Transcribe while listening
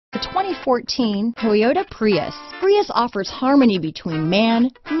The 2014 Toyota Prius. Prius offers harmony between man,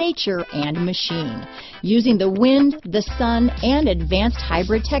 nature, and machine. Using the wind, the sun, and advanced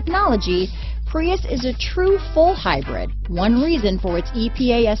hybrid technology, Prius is a true full hybrid, one reason for its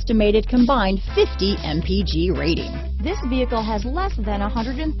EPA estimated combined 50 MPG rating. This vehicle has less than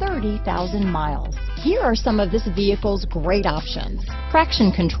 130,000 miles. Here are some of this vehicle's great options: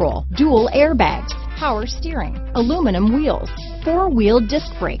 traction control, dual airbags, power steering, aluminum wheels, four-wheel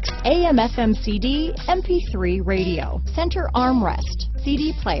disc brakes, AM/FM CD, MP3 radio, center armrest,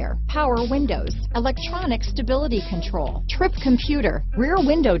 CD player, power windows, electronic stability control, trip computer, rear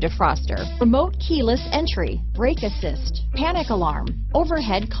window defroster, remote keyless entry, brake assist, panic alarm,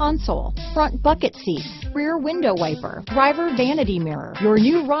 overhead console, front bucket seats, rear window wiper, driver vanity mirror. Your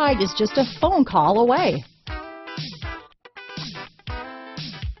new ride is just a phone call away.